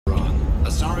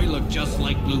Asari look just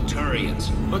like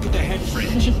Bluturians. Look at the head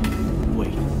fringe.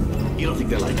 Wait, you don't think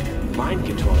they're like mind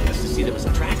controlling us to see them as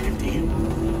attractive, do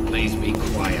you? Please be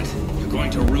quiet. You're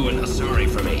going to ruin Asari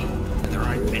for me. And there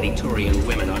aren't many Turian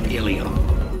women on Ilium.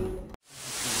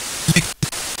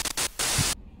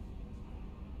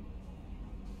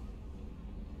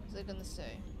 What's I gonna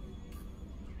say?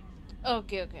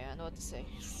 Okay, I know what to say.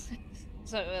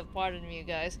 So, pardon me, you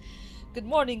guys. Good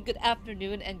morning, good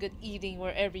afternoon, and good evening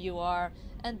wherever you are.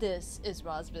 And this is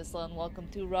Roz Bisla, and welcome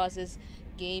to Roz's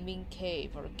Gaming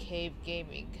Cave, or Cave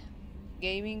Gaming.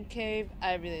 Gaming Cave?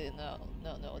 I really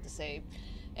don't know what to say.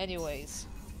 Anyways,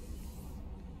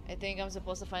 I think I'm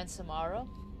supposed to find Samara,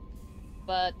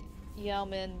 but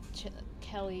Yaomin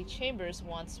Kelly Chambers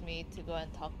wants me to go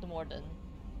and talk to Morden.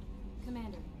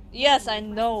 Commander. Yes, I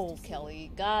know,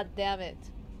 Kelly. God damn it.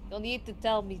 You'll need to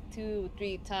tell me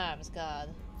 2-3 times,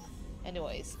 God.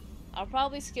 Anyways, I'll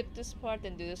probably skip this part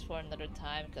and do this for another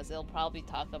time because they'll probably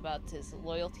talk about his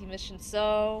loyalty mission.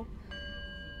 So,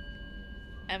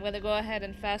 I'm gonna go ahead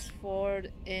and fast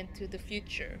forward into the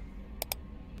future.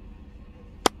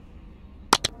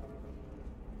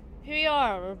 Here we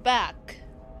are, we're back.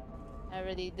 I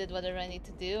already did whatever I need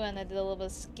to do, and I did a little bit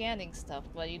of scanning stuff,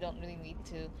 but you don't really need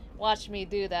to watch me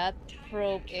do that.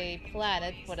 Probe a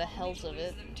planet for the hells of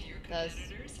it, because,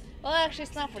 well, actually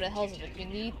it's not for the hells of it. You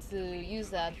need to use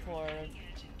that for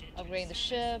upgrading the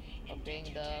ship,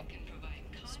 upgrading the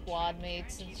squad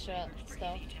mates and stuff.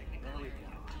 Okay.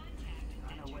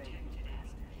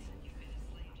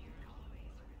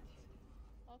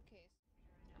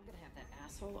 I'm gonna have that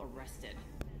asshole arrested.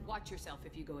 Watch yourself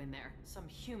if you go in there. Some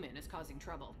human is causing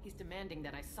trouble. He's demanding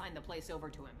that I sign the place over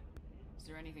to him. Is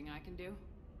there anything I can do?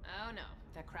 Oh no.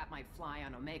 That crap might fly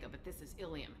on Omega, but this is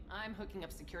Ilium. I'm hooking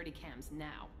up security cams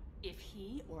now. If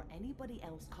he or anybody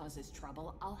else causes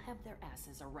trouble, I'll have their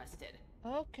asses arrested.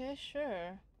 Okay,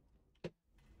 sure.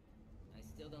 I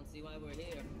still don't see why we're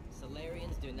here.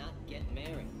 Solarians do not get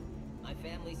married. My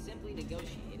family simply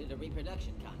negotiated a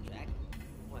reproduction contract.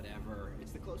 Whatever.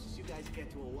 It's the closest you guys get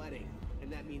to a wedding.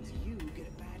 And that means you get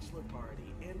a bachelor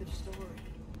party. End of story.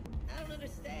 I don't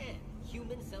understand.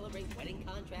 Humans celebrate wedding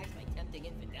contracts by tempting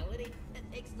infidelity? That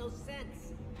makes no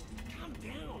sense. Calm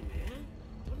down, man.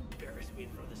 Don't embarrass me in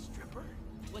front of the stripper.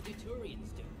 What do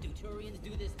Turians do? Do Turians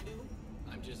do this too?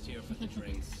 I'm just here for the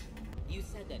drinks. You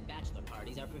said that bachelor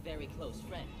parties are for very close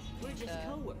friends. We're just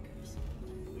co-workers.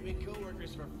 We've been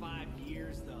co-workers for 5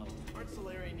 years, though. Aren't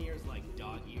Solarian years like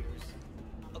dog years?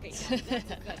 Okay, now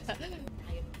that's a cutscene.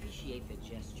 I appreciate the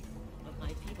gesture, but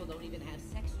my people don't even have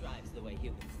sex drives the way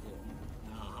humans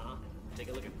do. Uh-huh. Take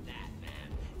a look at that, man.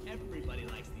 Everybody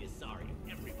likes the Asari.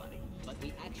 Everybody. But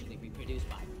we actually reproduce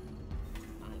by...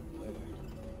 My word.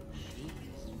 She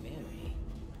is very...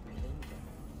 limber.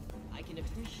 I can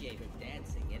appreciate her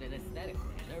dancing in an aesthetic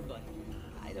manner, but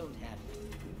I don't have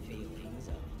feelings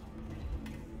of...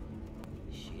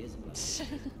 She is about...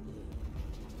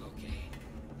 Okay,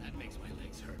 that makes my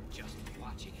legs hurt just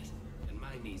watching it. And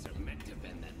my knees are meant to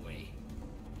bend that way.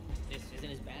 This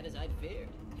isn't as bad as I'd feared.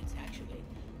 It's actually...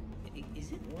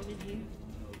 Is it warm in here?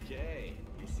 Okay.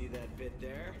 You see that bit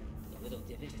there? The little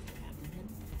divot in your abdomen?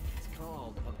 It's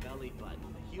called a belly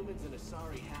button. Humans and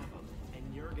Asari have them,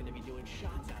 and you're gonna be doing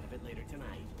shots out of it later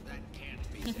tonight. That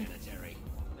can't be sanitary.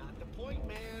 Not the point,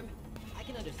 man. I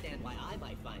can understand why I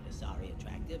might find Asari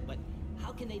attractive, but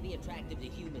how can they be attractive to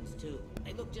humans too?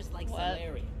 They look just like What?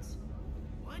 Solarians.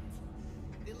 What?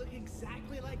 They look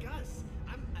exactly like us.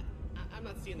 I'm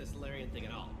not seeing the Solarian thing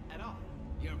at all. At all.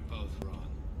 You're both wrong.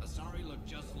 Asari look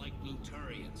just like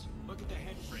Bluturians. Look at the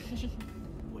head fringe.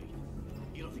 Wait,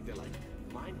 you don't think they're like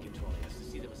mind controlling us to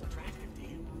see them as attractive, do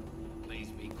you?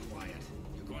 Please be quiet.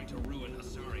 You're going to ruin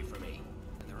Asari for me.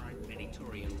 And there aren't many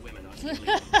Turian women on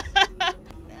Ilium.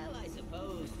 Well, I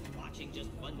suppose watching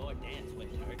just one more dance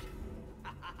wouldn't hurt.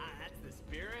 That's the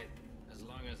spirit. As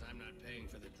long as I'm not paying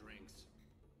for the drinks.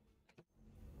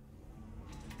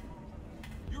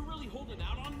 You're really holding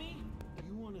out on me?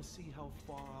 You want to see how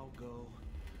far I'll go?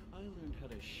 I learned how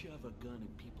to shove a gun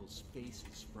in people's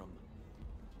faces from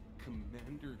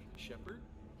Commander Shepard.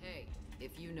 Hey,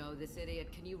 if you know this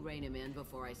idiot, can you rein him in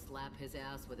before I slap his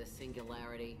ass with a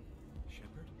singularity?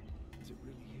 Shepard? Is it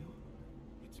really you?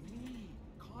 It's me,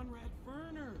 Conrad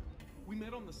Verner. We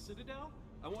met on the Citadel.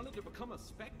 I wanted to become a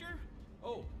Spectre.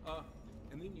 Oh,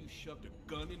 and then you shoved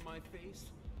a gun in my face.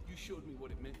 You showed me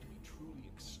what it meant to be truly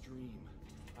extreme.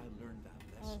 I learned that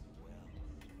lesson well.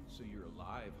 So you're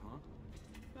alive, huh?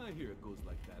 I hear it goes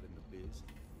like that in the biz.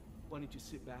 Why don't you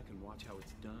sit back and watch how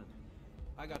it's done?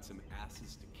 I got some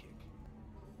asses to kick.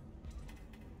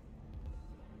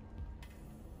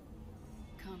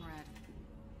 Conrad,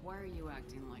 why are you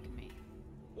acting like me?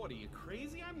 What, are you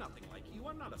crazy? I'm nothing like you.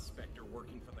 I'm not a Spectre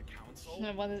working for the council.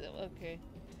 Okay.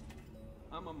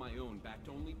 I'm on my own, backed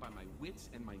only by my wits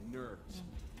and my nerves.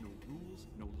 No rules,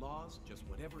 no laws, just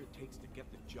whatever it takes to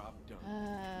get the job done.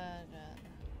 God.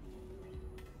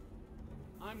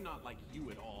 I'm not like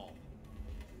you at all.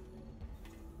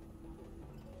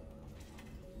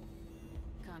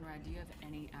 Conrad, do you have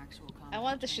any actual I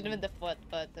wanted to shoot him in the foot,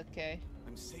 but okay.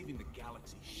 I'm saving the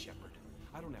galaxy, Shepard.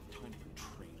 I don't have time for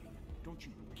training. Don't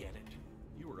you get it?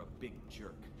 You were a big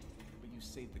jerk, but you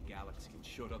saved the galaxy and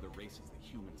showed other races that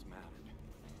humans mattered.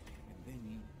 And then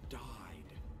you died.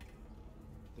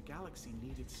 The galaxy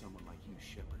needed someone like you,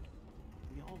 Shepard.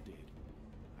 We all did.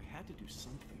 I had to do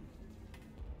something.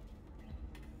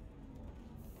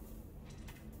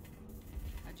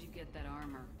 How'd you get that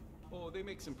armor? Oh, they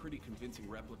make some pretty convincing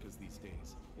replicas these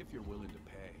days, if you're willing to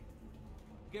pay.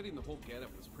 Getting the whole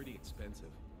getup was pretty expensive,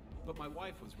 but my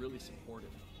wife was really supportive.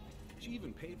 She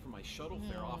even paid for my shuttle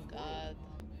fare off God.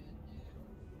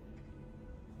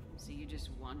 So you just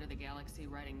wander the galaxy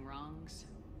righting wrongs?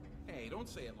 Hey, don't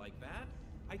say it like that.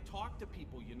 I talk to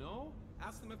people, you know?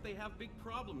 Ask them if they have big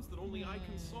problems that only I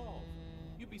can solve.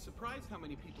 You'd be surprised how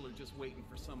many people are just waiting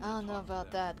for someone I don't know about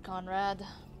that, Conrad.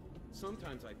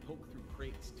 Sometimes I poke through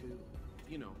crates too,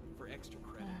 you know, for extra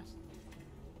credits.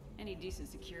 Any decent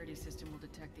security system will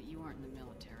detect that you aren't in the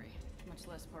military, much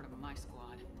less part of my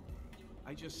squad.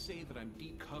 I just say that I'm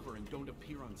deep cover and don't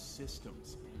appear on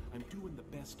systems. I'm doing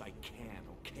the best I can,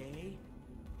 okay?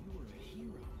 You were a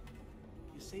hero.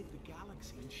 You saved the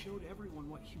galaxy and showed everyone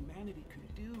what humanity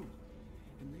could do.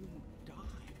 And then you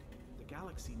died. The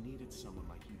galaxy needed someone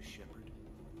like you, Shepard.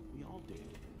 We all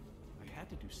did. I had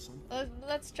to do something.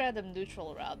 Let's try the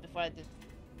neutral route before I do.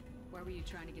 Why were you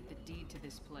trying to get the deed to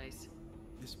this place?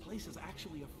 This place is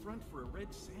actually a front for a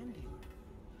red sand dealer.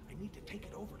 I need to take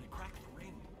it over to crack the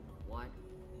ring. What?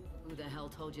 Who the hell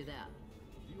told you that?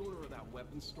 The owner of that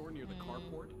weapons store near the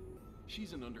carport?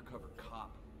 She's an undercover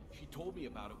cop. She told me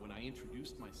about it when I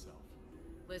introduced myself.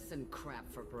 Listen,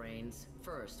 crap for brains.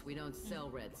 First, we don't sell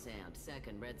red sand.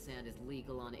 Second, red sand is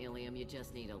legal on Ilium. You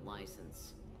just need a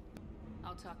license.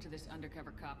 I'll talk to this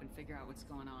undercover cop and figure out what's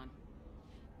going on.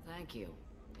 Thank you.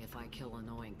 If I kill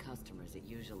annoying customers, it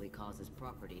usually causes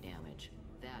property damage.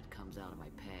 That comes out of my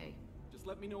pay. Just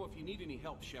let me know if you need any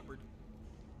help, Shepard.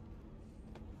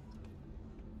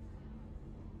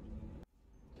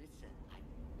 Listen,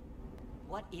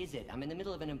 what is it? I'm in the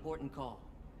middle of an important call.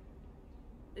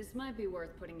 This might be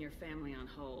worth putting your family on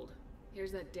hold.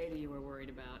 Here's that data you were worried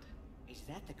about. Is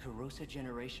that the Carosa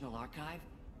Generational Archive?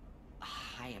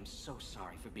 I am so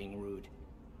sorry for being rude.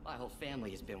 My whole family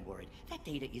has been worried. That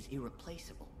data is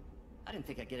irreplaceable. I didn't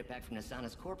think I'd get it back from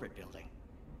Nasana's corporate building.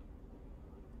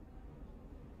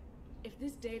 If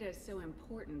this data is so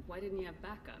important, why didn't you have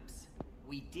backups?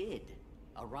 We did.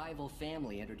 A rival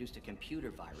family introduced a computer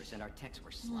virus and our techs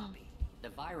were sloppy. The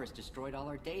virus destroyed all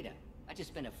our data. I just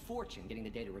spent a fortune getting the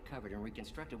data recovered and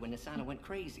reconstructed when Nasana went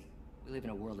crazy. We live in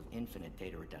a world of infinite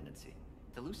data redundancy.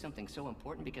 To lose something so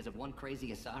important because of one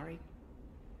crazy Asari?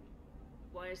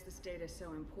 Why is this data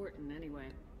so important anyway?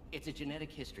 It's a genetic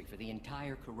history for the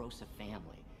entire Carosa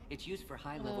family. It's used for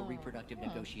high-level reproductive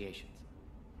negotiations.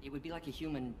 It would be like a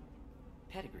human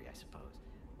pedigree, I suppose.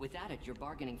 Without it, you're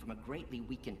bargaining from a greatly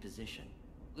weakened position.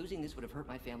 Losing this would have hurt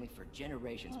my family for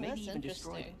generations, maybe even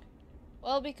destroyed it.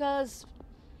 Well, because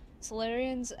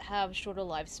Solarians have shorter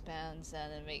lifespans,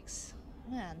 and it makes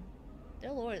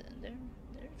their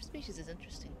species is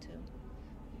interesting too,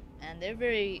 and they're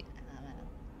very.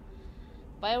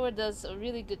 BioWare does a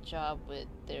really good job with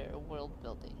their world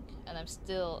building, and I'm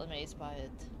still amazed by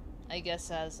it. I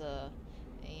guess as a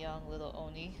young little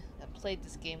Oni that played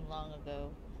this game long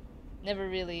ago, never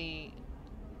really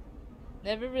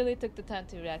took the time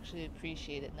to actually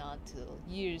appreciate it, not until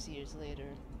years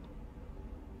later.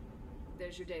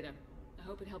 There's your data. I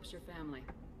hope it helps your family.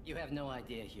 You have no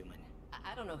idea, human.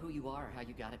 I don't know who you are or how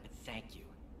you got it, but thank you.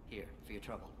 Here, for your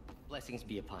trouble. Blessings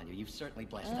be upon you. You've certainly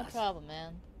blessed No us. problem,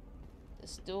 man.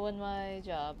 Just doing my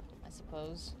job, I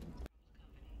suppose.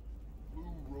 Blue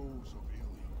Rose of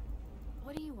Ilium.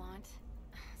 What do you want?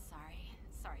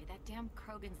 Sorry, that damn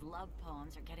Krogan's love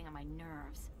poems are getting on my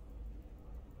nerves.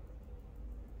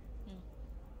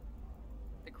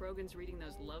 The Krogan's reading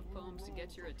those love poems to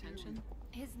get your attention?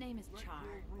 His name is Char.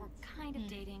 We're kind of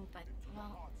dating, but,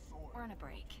 well, we're on a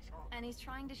break. And he's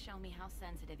trying to show me how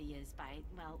sensitive he is by,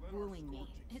 well, wooing me.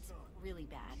 It's really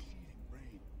bad.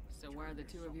 So why are the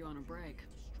two of you on a break?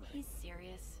 He's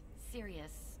serious.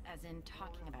 Serious, as in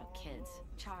talking about kids.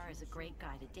 Char is a great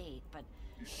guy to date, but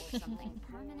for something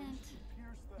permanent...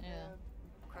 Yeah.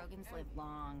 Krogans live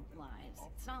long lives.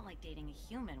 It's not like dating a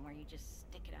human where you just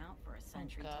stick it out for a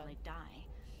century till they die.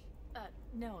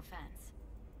 No offense.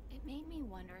 It made me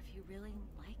wonder if he really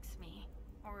likes me,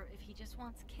 or if he just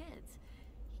wants kids.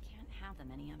 He can't have them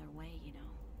any other way, you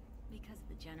know, because of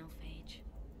the genophage.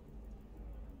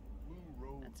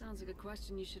 That sounds like a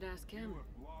question you should ask him.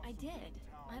 I did.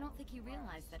 I don't think he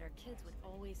realized that our kids would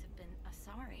always have been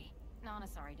Asari.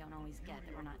 Non-Asari don't always get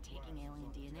that we're not taking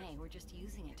alien DNA, we're just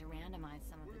using it to randomize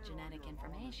some of the genetic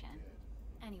information.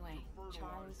 Anyway,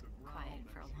 Charles was quiet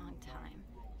for a long time.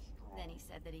 Then he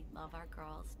said that he'd love our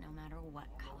girls no matter what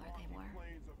color they were.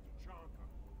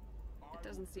 It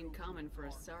doesn't seem common for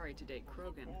Asari to date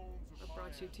Krogan. What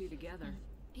brought you two together?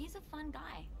 He's a fun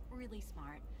guy, really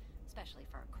smart, especially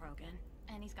for a Krogan.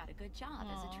 And he's got a good job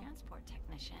as a transport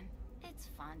technician. It's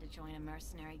fun to join a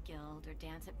mercenary guild or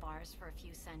dance at bars for a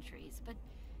few centuries, but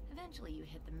eventually you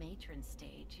hit the matron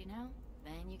stage, you know?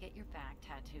 Then you get your back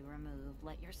tattoo removed,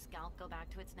 let your scalp go back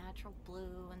to its natural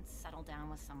blue, and settle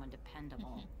down with someone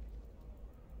dependable.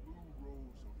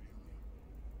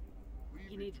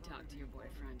 You need to talk to your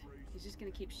boyfriend. He's just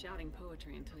gonna keep shouting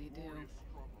poetry until you do.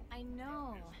 I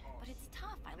know, but it's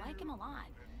tough. I like him a lot.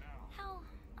 Hell,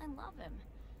 I love him.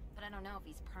 But I don't know if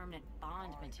he's permanent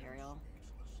Bond material.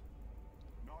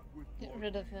 Get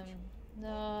rid of him.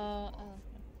 No.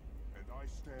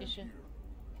 You should.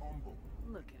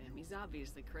 Look at him. He's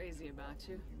obviously crazy about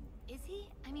you. Is he?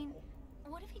 I mean,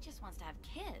 what if he just wants to have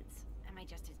kids? Am I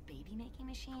just his baby-making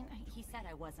machine? He said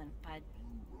I wasn't, but...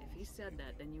 If he said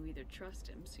that, then you either trust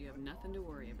him, so you have nothing to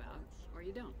worry about, or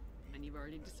you don't, and you've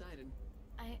already decided.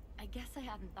 I guess I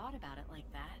hadn't thought about it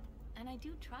like that. And I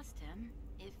do trust him,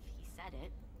 if he said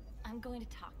it. I'm going to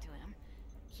talk to him.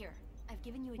 Here, I've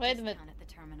given you a discount at the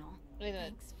terminal. Wait a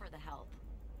minute. Thanks for the help.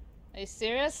 Are you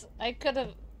serious? I could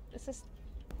have... This is...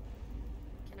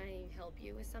 Can I help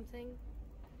you with something?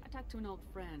 I talked to an old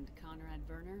friend, Conrad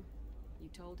Verner. You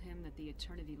told him that the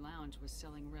Eternity Lounge was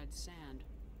selling red sand.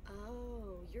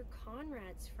 Oh, you're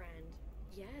Conrad's friend.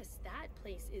 Yes, that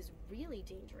place is really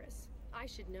dangerous. I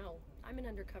should know. I'm an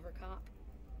undercover cop.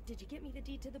 Did you get me the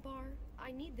deed to the bar?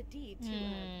 I need the deed to,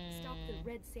 stop the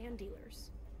red sand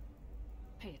dealers.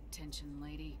 Pay attention,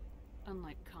 lady.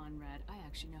 Unlike Conrad, I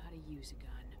actually know how to use a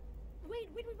gun. Wait!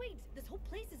 This whole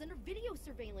place is under video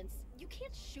surveillance. You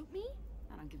can't shoot me?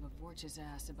 I don't give a Vorch's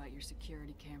ass about your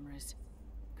security cameras.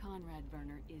 Conrad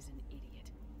Verner is an idiot,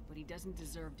 but he doesn't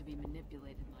deserve to be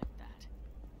manipulated like that.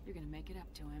 You're gonna make it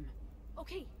up to him.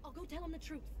 Okay, I'll go tell him the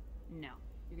truth. No.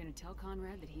 You're gonna tell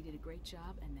Conrad that he did a great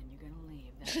job, and then you're gonna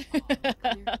leave.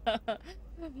 That's all.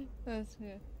 Clear? That's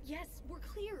good. Yes, we're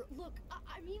clear. Look,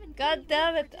 I'm even... God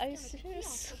damn it, are you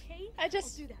serious? Okay? I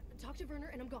just... I'll do that. Talk to Verner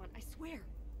and I'm gone, I swear.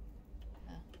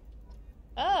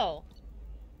 Oh.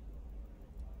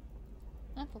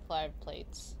 Amplifier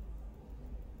plates.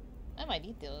 I might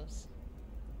need those.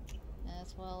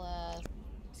 As well as...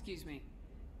 Excuse me.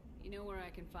 You know where I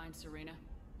can find Serena?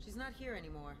 She's not here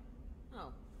anymore.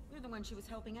 Oh, you're the one she was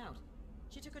helping out.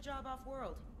 She took a job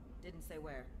off-world. Didn't say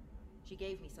where. She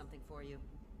gave me something for you.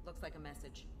 Looks like a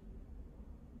message.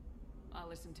 I'll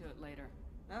listen to it later.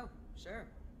 Oh, sure.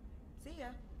 See ya.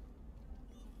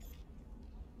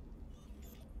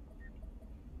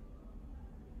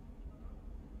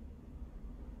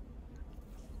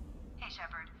 Hey,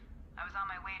 Shepard. I was on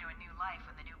my way to a new life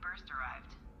when the new burst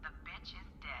arrived. The bitch is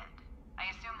dead. I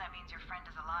assume that means your friend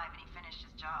is alive and he finished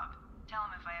his job. Tell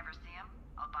him if I ever see him,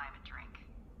 I'll buy him a drink.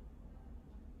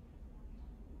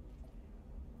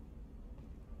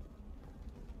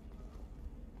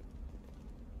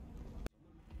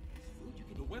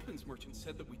 The weapons merchant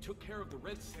said that we took care of the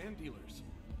red sand dealers.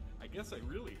 I guess I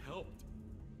really helped.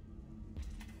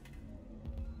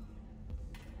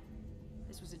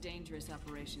 This was a dangerous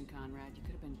operation, Conrad. You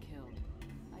could have been killed.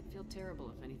 I'd feel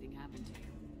terrible if anything happened to you.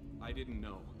 I didn't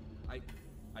know.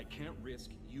 I can't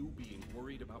risk you being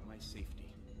worried about my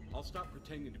safety. I'll stop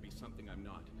pretending to be something I'm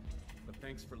not. But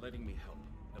thanks for letting me help,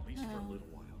 at least for a little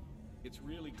while. It's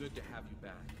really good to have you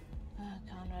back.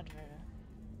 Conrad Verner.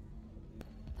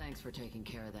 Thanks for taking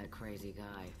care of that crazy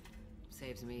guy.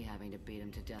 Saves me having to beat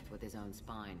him to death with his own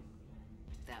spine.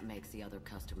 That makes the other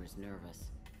customers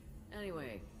nervous.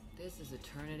 Anyway, this is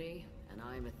Eternity, and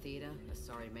I'm Athena,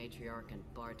 Asari matriarch and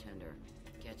bartender.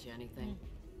 Get you anything?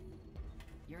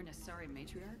 You're an Asari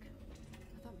matriarch?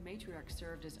 I thought matriarchs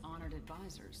served as honored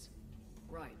advisors.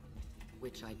 Right.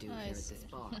 Which I do here at this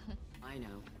bar. I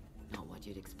know. Not what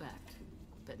you'd expect.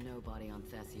 But nobody on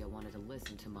Thessia wanted to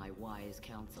listen to my wise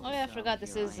counsel. Oh yeah, I forgot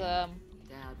this is Dad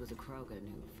was a Krogan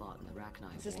who fought in the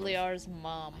Rachni This is Wars. Liar's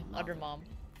mom, other mom.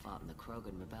 Fought in the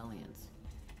Krogan rebellions.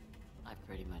 I've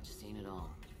pretty much seen it all.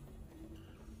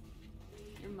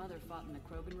 Your mother fought in the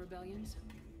Krogan rebellions?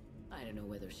 I don't know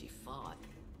whether she fought.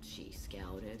 She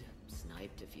scouted,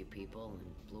 sniped a few people,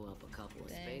 and blew up a couple of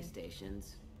space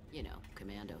stations. You know,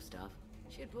 commando stuff.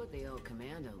 She'd put the old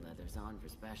commando leathers on for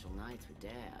special nights with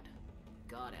Dad.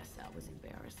 Goddess, that was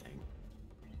embarrassing.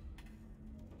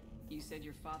 You said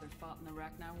your father fought in the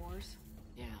Rachni Wars?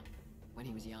 Yeah, when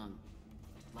he was young.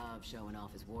 Loved showing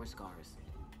off his war scars.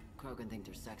 Krogan think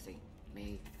they're sexy.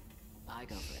 Me, I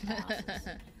go for the asses.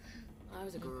 When I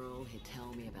was a girl, he'd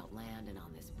tell me about landing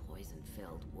on this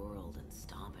poison-filled world and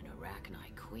stomping a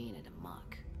Rachni queen at a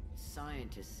muck.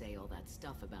 Scientists say all that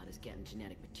stuff about us getting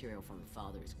genetic material from her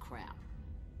father is crap.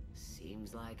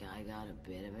 Seems like I got a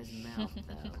bit of his mouth,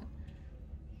 though.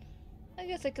 I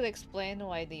guess I could explain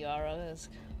why Liara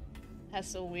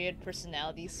has a weird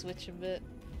personality switch a bit.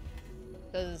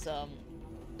 Because,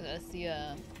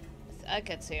 Venezia, I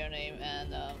can't say her name,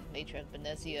 and Matriarch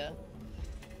Venezia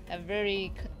have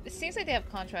very, it seems like they have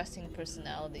contrasting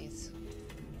personalities.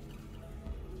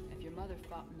 If your mother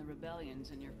fought in the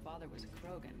rebellions and your father was a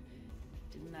Krogan,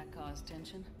 didn't that cause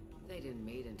tension? They didn't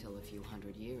meet until a few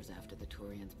hundred years after the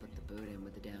Turians put the boot in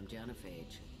with the damn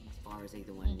genophage. As far as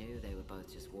either one knew, they were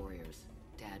both just warriors.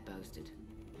 Dad boasted.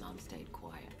 Mom stayed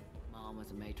quiet. Mom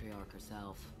was a matriarch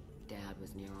herself. Dad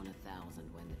was near on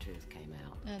 1,000 when the truth came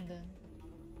out. And then?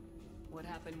 What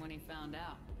happened when he found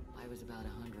out? I was about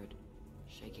 100,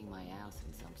 shaking my ass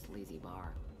in some sleazy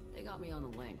bar. They got me on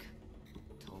the link.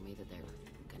 Told me that they were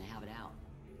gonna have it out.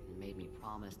 And made me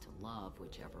promise to love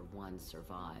whichever one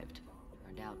survived.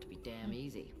 Turned out to be damn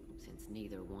easy, since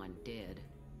neither one did.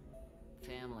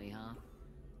 Family, huh?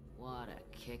 What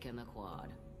a kick in the quad.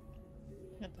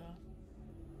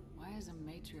 Why is a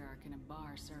matriarch in a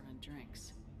bar serving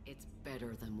drinks? It's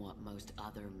better than what most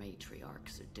other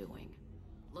matriarchs are doing.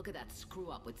 Look at that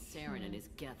screw-up with Saren and his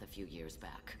Geth a few years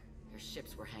back. Their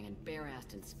ships were hanging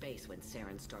bare-assed in space when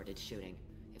Saren started shooting.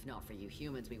 If not for you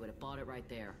humans, we would have bought it right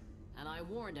there. And I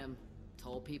warned him.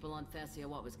 Told people on Thessia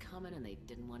what was coming, and they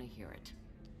didn't want to hear it.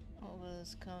 What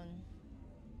was coming?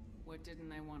 What didn't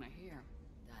they want to hear?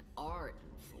 That art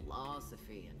and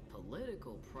philosophy and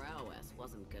political prowess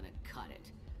wasn't gonna cut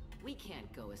it. We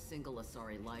can't go a single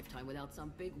Asari lifetime without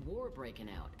some big war breaking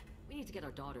out. We need to get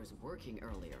our daughters working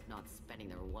earlier, not spending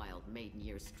their wild maiden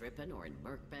years stripping or in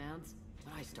merc bands.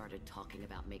 When I started talking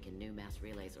about making new mass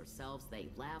relays ourselves, they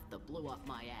laughed the blue off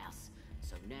my ass.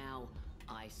 So now,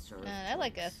 I serve I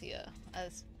like Athia.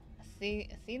 As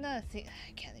Athena,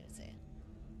 I can't even say it.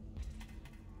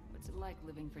 What's it like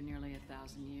living for nearly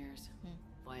 1,000 years?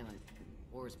 Violent.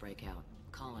 Wars break out.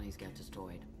 Colonies get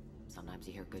destroyed. Sometimes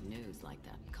you hear good news, like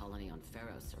that colony on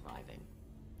Pharaoh surviving.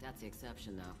 That's the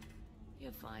exception, though.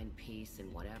 You find peace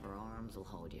in whatever arms will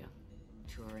hold you.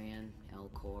 Turian,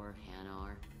 Elcor,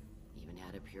 Hanar, even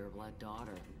had a pureblood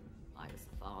daughter. I was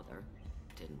the father.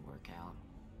 Didn't work out.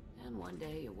 And one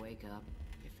day you wake up,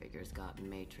 your figure's gotten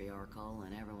matriarchal,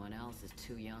 and everyone else is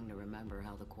too young to remember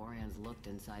how the Quarians looked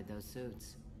inside those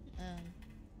suits.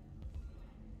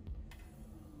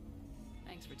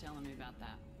 Thanks for telling me about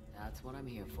that. That's what I'm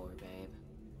here for, babe.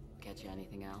 Get you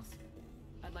anything else?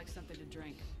 I'd like something to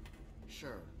drink.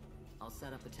 Sure. I'll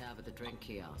set up a tab at the drink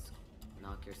kiosk.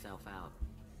 Knock yourself out.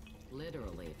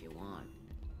 Literally, if you want.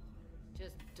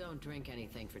 Just don't drink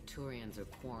anything for Turians or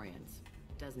Quarians.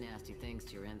 Does nasty things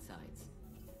to your insides.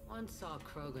 Once saw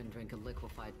Krogan drink a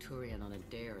liquefied Turian on a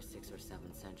dare 6 or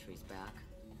 7 centuries back.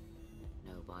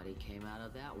 Nobody came out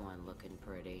of that one looking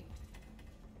pretty.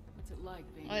 What's it like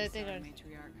being a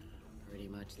matriarch? Pretty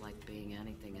much like being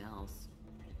anything else.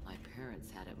 My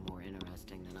parents had it more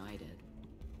interesting than I did.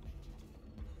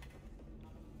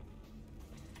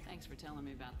 Thanks for telling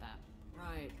me about that.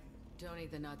 Right. Don't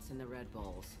eat the nuts in the Red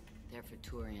Bowls. They're for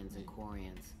Turians and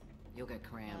Quarians. You'll get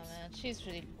cramps. Oh man, she's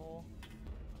pretty cool.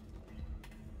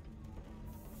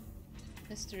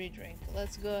 Mystery drink.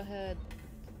 Let's go ahead.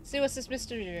 See what's this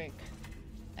mystery drink.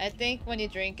 I think when you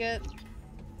drink it,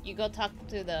 you go talk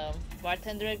to the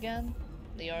bartender again,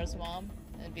 Liara's mom,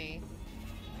 and be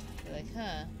like,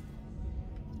 huh.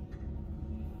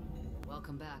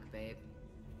 Welcome back, babe.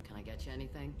 Can I get you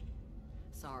anything?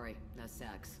 Sorry, no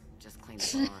sex. Just clean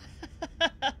the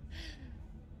bar.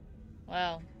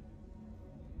 Wow.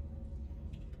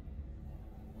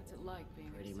 What's it like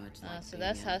being pretty much like so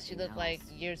that's how she looked like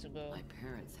years ago. My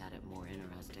parents had it more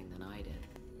interesting than I did.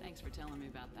 Thanks for telling me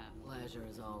about that. Pleasure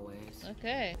as always.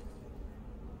 Okay.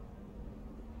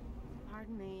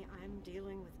 Pardon me, I'm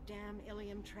dealing with damn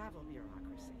Ilium travel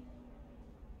bureaucracy.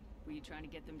 Were you trying to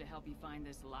get them to help you find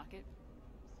this locket?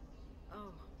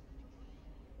 Oh,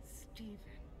 Stephen,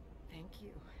 thank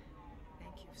you.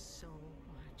 Thank you so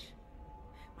much.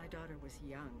 My daughter was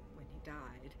young when he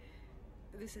died.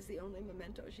 This is the only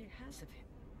memento she has of him.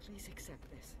 Please accept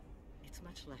this. It's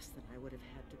much less than I would have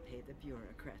had to pay the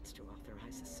bureaucrats to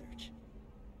authorize a search.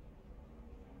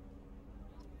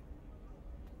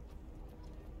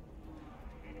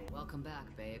 Welcome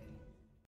back, babe.